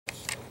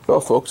Well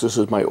folks, this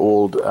is my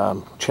old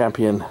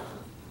Chameleon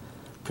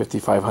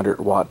 5500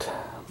 watt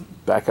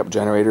backup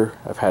generator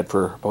I've had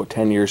for about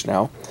 10 years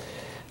now.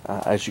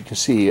 As you can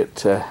see,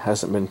 it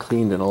hasn't been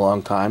cleaned in a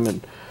long time,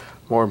 and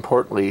more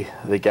importantly,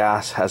 the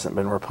gas hasn't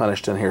been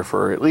replenished in here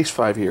for at least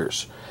 5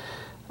 years.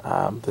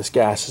 This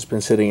gas has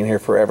been sitting in here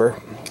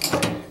forever,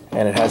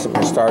 and it hasn't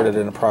been started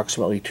in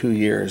approximately 2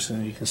 years.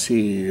 And you can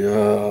see,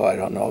 I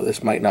don't know,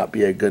 this might not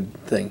be a good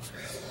thing.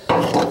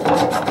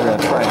 I'm going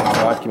to try and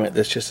document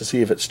this just to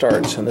see if it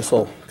starts, and this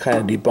will kind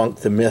of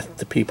debunk the myth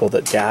to people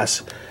that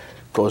gas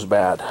goes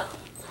bad.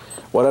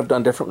 What I've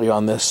done differently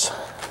on this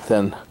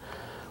than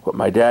what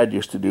my dad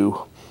used to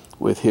do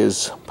with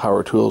his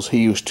power tools,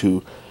 he used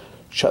to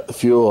shut the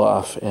fuel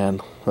off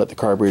and let the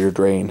carburetor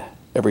drain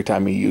every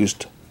time he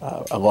used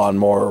a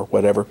lawnmower or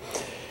whatever.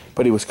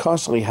 But he was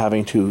constantly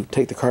having to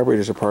take the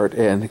carburetors apart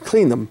and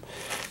clean them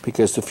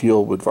because the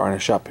fuel would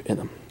varnish up in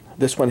them.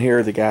 This one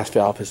here, the gas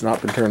valve has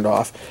not been turned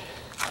off.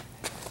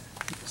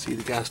 You can see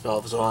the gas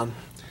valve is on,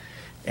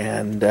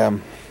 and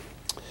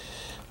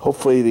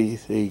hopefully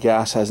the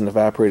gas hasn't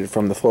evaporated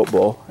from the float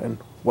bowl, and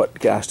what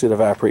gas did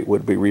evaporate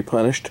would be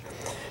replenished.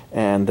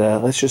 And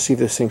let's just see if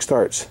this thing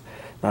starts.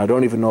 Now, I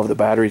don't even know if the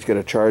battery's got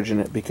a charge in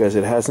it because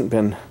it hasn't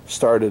been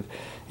started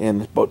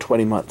in about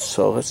 20 months.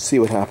 So let's see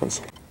what happens.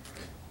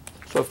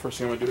 So the first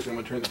thing I'm going to do is I'm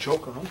going to turn the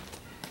choke on,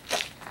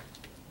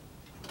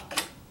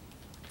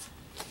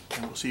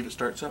 and we'll see if it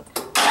starts up.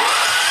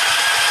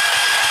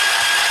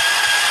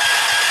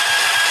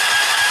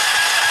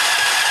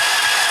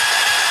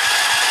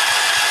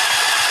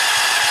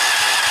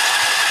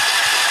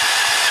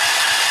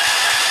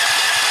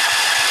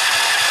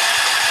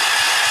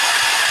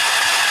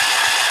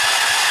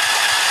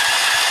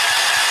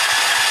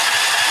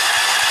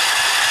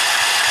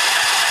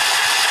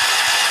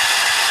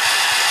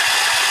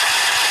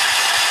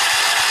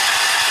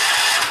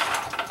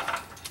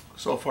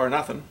 So far,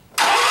 nothing.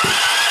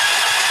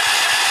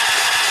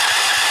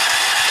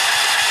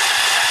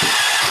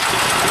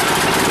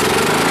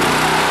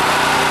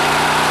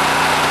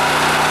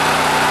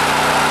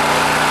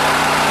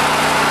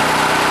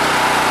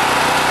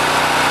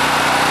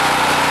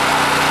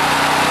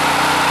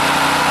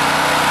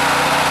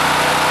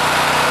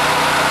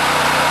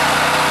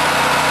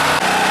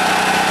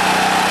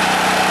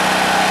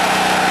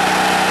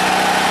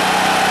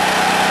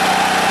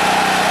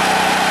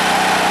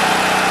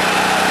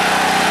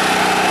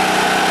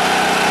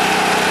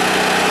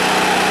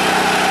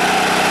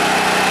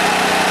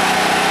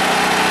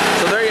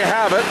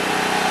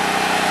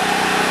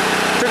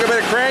 Took a bit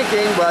of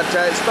cranking, but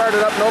it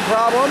started up no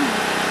problem.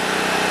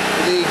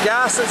 The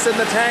gas that's in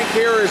the tank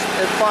here is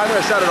fine. I'm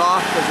going to shut it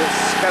off because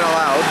it's kind of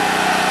loud.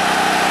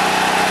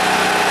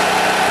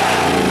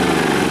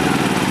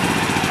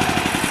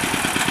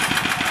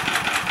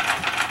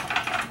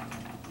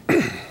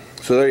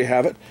 So there you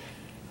have it.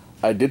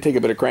 I did take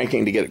a bit of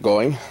cranking to get it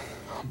going,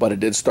 but it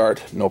did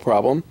start no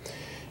problem.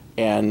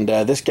 And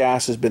this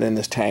gas has been in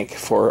this tank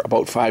for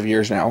about 5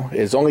 years now.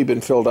 It's only been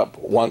filled up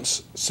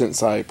once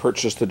since I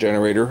purchased the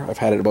generator. I've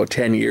had it about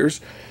 10 years.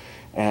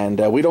 And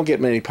we don't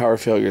get many power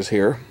failures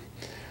here.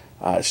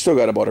 It's still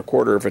got about a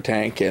quarter of a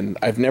tank, and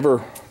I've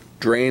never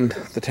drained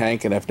the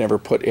tank, and I've never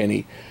put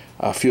any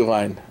fuel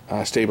line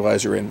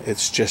stabilizer in.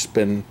 It's just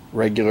been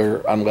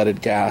regular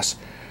unleaded gas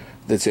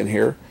that's in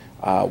here.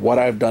 What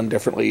I've done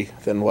differently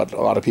than what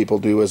a lot of people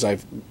do is I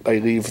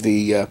leave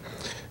the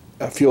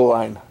fuel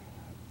line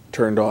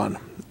turned on,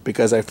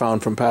 because I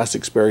found from past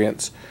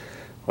experience,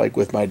 like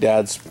with my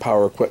dad's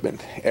power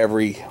equipment,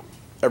 every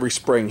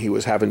spring he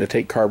was having to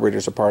take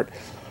carburetors apart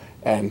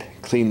and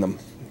clean them,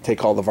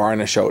 take all the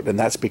varnish out, and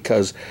that's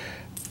because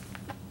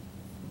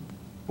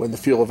when the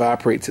fuel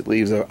evaporates, it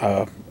leaves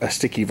a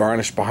sticky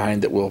varnish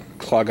behind that will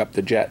clog up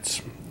the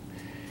jets.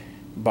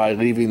 By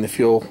leaving the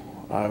fuel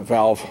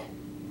valve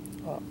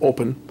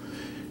open,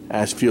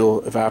 as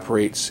fuel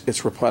evaporates,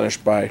 it's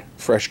replenished by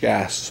fresh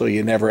gas, so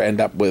you never end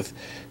up with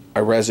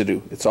a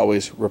residue. It's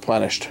always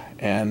replenished.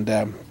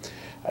 And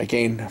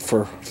again,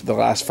 for the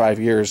last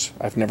 5 years,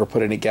 I've never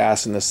put any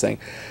gas in this thing.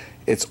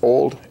 It's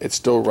old, it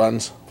still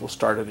runs. We'll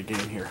start it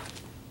again here.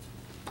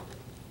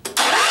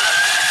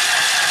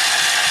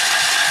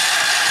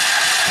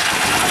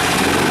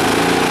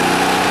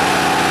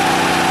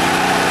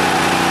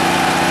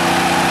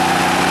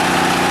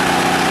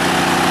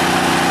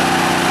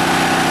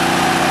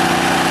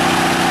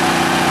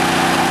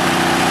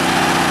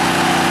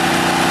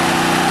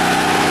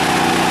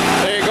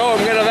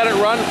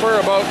 For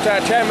about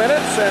 10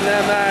 minutes, and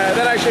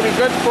then I should be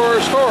good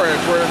for storage.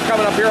 We're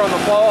coming up here on the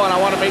fall, and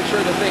I want to make sure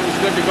the thing's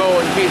good to go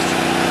in case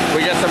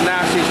we get some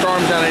nasty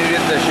storms that I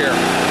need this year.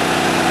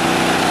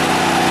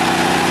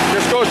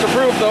 This goes to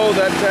prove, though,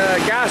 that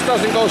gas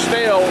doesn't go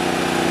stale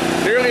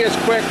nearly as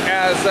quick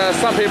as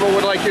some people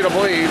would like you to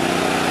believe.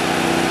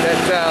 It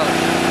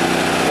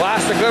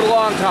lasts a good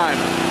long time.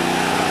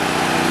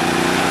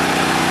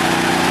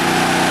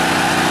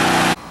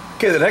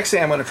 Okay, the next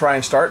thing I'm going to try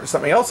and start is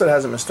something else that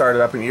hasn't been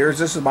started up in years.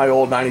 This is my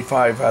old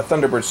 95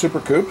 Thunderbird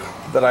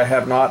Supercoupe that I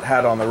have not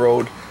had on the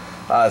road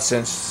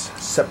since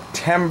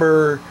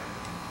September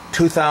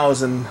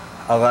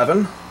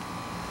 2011,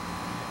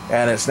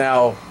 and it's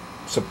now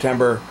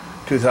September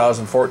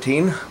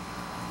 2014.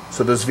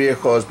 So this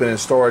vehicle has been in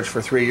storage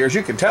for 3 years.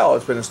 You can tell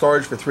it's been in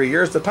storage for 3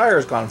 years. The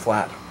tire's gone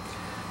flat.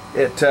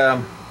 It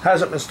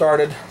hasn't been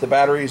started. The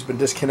battery's been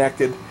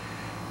disconnected,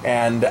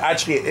 and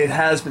actually it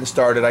has been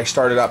started. I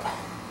start it up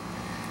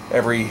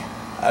every,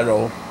 I don't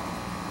know,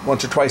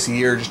 once or twice a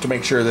year just to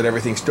make sure that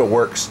everything still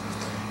works.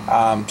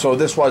 So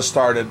this was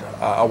started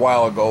a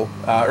while ago,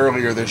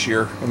 earlier this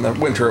year. In the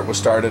winter it was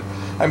started.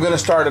 I'm going to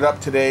start it up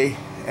today,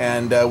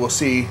 and we'll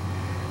see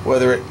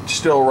whether it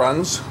still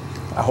runs.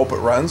 I hope it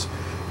runs.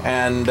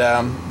 And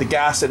the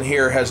gas in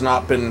here has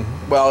not been,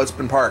 well, it's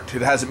been parked.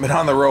 It hasn't been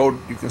on the road.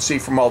 You can see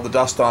from all the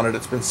dust on it,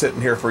 it's been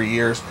sitting here for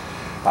years.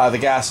 The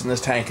gas in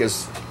this tank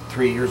is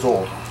 3 years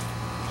old.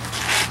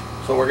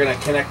 So we're going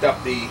to connect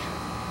up the,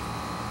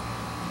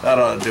 that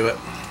ought to do it.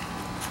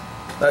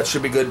 That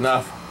should be good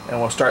enough, and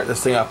we'll start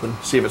this thing up and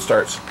see if it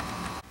starts.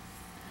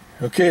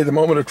 Okay, the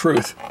moment of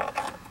truth.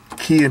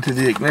 Key into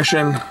the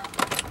ignition.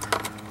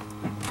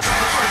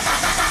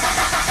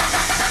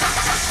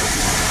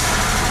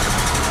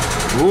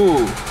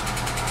 Ooh.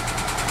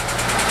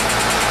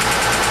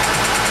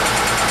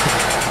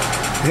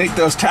 I think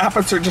those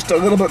tappets are just a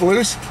little bit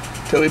loose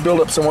till we build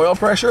up some oil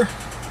pressure.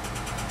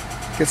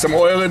 Get some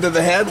oil into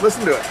the head.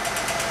 Listen to it.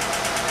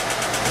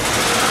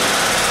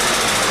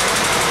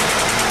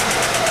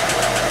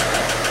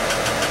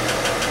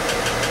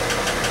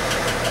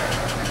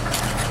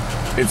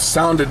 It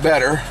sounded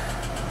better.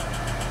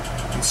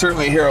 You can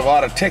certainly hear a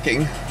lot of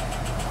ticking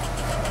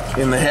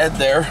in the head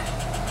there,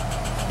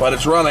 but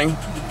it's running.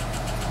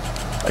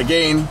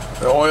 Again,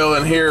 the oil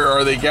in here,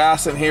 or the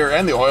gas in here,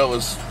 and the oil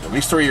is at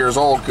least 3 years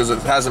old because it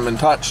hasn't been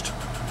touched.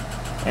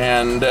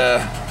 And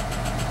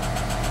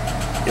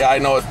yeah, I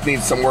know it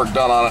needs some work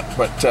done on it,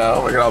 but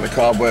look at all the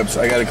cobwebs.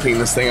 I got to clean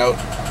this thing out.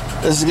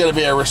 This is going to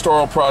be a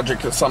restoral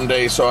project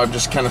someday, so I'm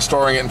just kind of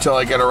storing it until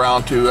I get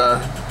around to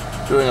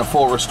doing a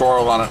full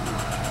restoral on it.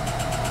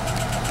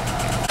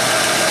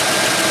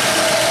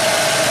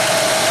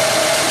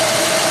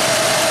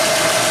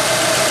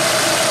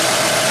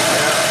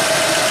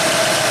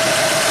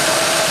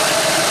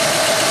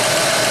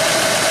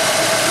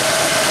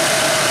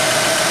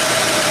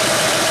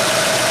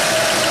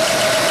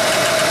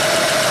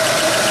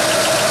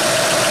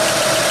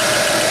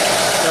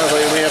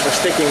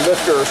 Sticking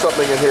lifter or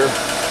something in here.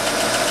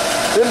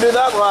 Didn't do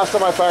that the last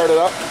time I fired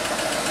it up.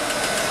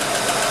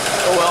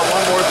 Oh well,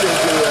 one more thing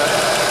to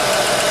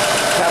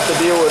have to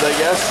deal with, I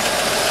guess.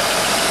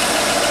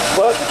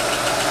 But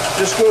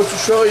just goes to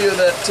show you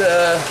that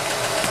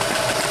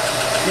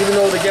even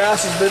though the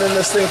gas has been in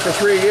this thing for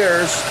 3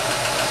 years,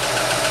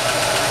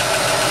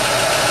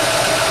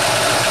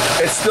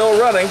 it's still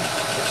running.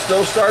 It's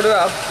still started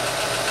up.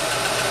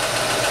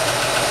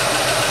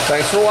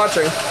 Thanks for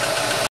watching.